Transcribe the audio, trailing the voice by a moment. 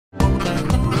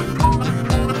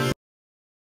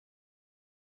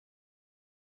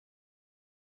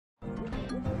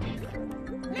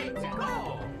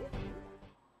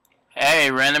Hey,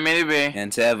 NSMBW.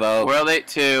 And Tevo. World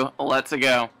 8-2, let's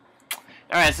go.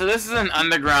 Alright, so this is an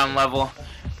underground level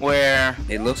where...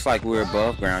 It looks like we're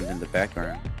above ground in the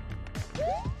background.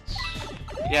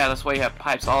 Yeah, that's why you have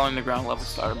pipes. All underground levels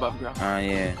start above ground. Oh,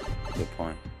 yeah. Good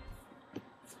point.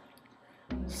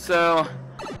 So,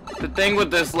 the thing with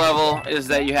this level is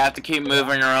that you have to keep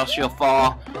moving or else you'll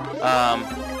fall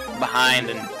behind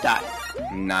and die.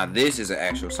 Now this is an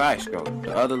actual side scroller.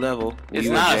 The other level, it's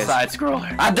not a side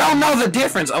scroller. I don't know the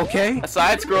difference, okay? A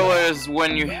side scroller is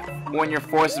when you're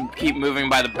forced to keep moving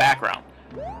by the background,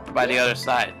 by the other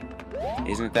side.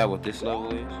 Isn't that what this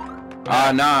level is?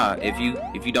 Nah. If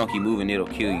you don't keep moving, it'll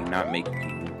kill you, not make you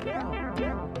keep moving.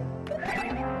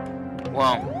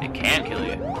 Well, it can kill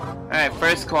you. All right,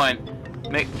 first coin.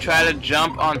 Try to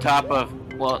jump on top of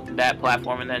that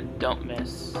platform and then don't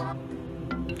miss.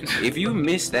 If you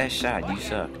miss that shot, you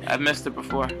suck. I've missed it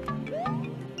before.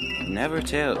 Never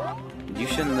tell. You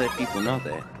shouldn't let people know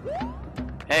that.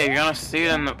 Hey, you're gonna see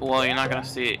it in the... Well, you're not gonna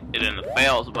see it in the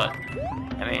fails, but...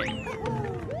 I mean...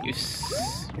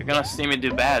 You're gonna see me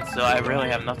do bad, so I really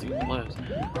have nothing to lose.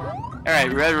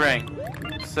 Alright, red ring.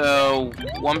 So,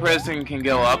 one person can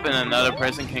go up and another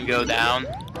person can go down.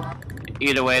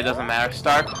 Either way, it doesn't matter.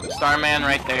 Starman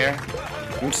right there.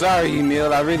 I'm sorry,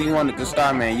 Emil. I really wanted the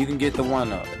Starman. You can get the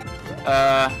one up.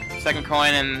 Second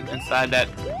coin inside that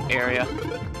area.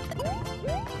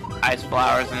 Ice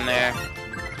flowers in there.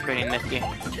 Pretty nifty.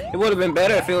 It would have been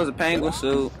better if it was a penguin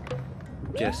suit.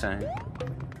 Just saying.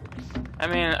 I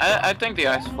mean, I think the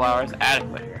ice flower is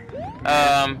adequate here.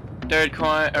 Third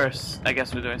coin, or I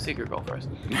guess we're doing secret goal first.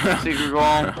 Secret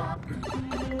goal.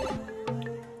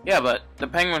 Yeah, but the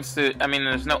penguin suit, I mean,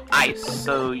 there's no ice,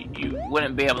 so you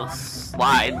wouldn't be able to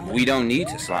slide. We don't need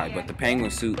to slide, but the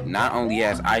penguin suit not only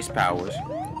has ice powers,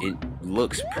 it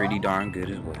looks pretty darn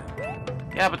good as well.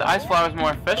 Yeah, but the ice flower is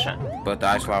more efficient. But the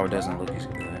ice flower doesn't look as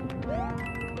good.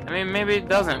 I mean, maybe it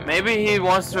doesn't. Maybe he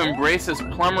wants to embrace his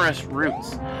plumberous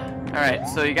roots. Alright,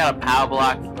 so you got a power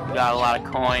block, you got a lot of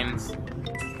coins.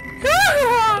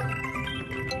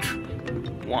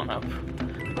 One up.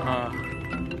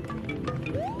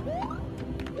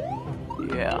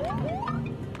 Yeah.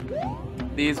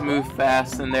 These move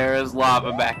fast and there is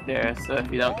lava back there, so if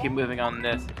you don't keep moving on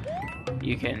this,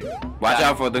 you can... Watch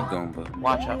out for the Goomba.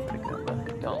 Watch out for the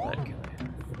Goomba. Don't let it kill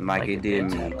you. Like it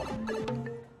did me.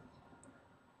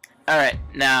 Alright,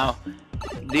 now,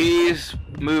 these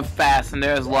move fast and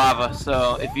there's lava,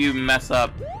 so if you mess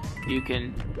up, you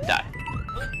can die.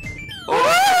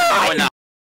 Oh, no.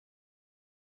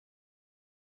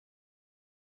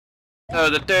 So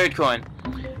the third coin.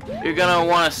 You're gonna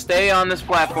want to stay on this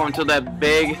platform until that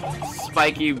big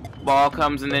spiky ball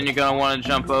comes, and then you're gonna want to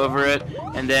jump over it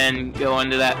and then go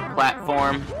into that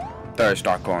platform. Third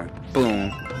star coin.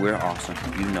 Boom. We're awesome.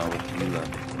 You know it. You love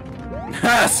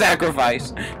it.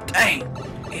 Sacrifice. Dang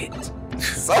it.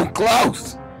 So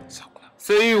close. So close.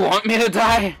 So you want me to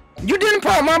die? You didn't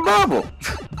pop my bubble.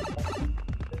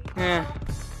 Yeah.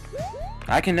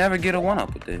 I can never get a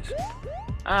 1-up with this.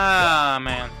 Ah,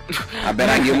 man. I bet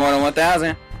I can get more than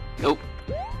 1,000. Nope.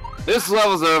 This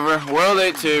level's over. World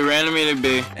 8-2,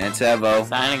 NSMBW. And Tevo.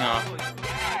 Signing off.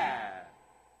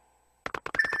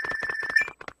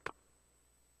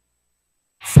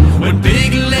 When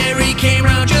Big Larry came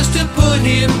round just to put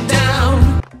him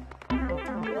down.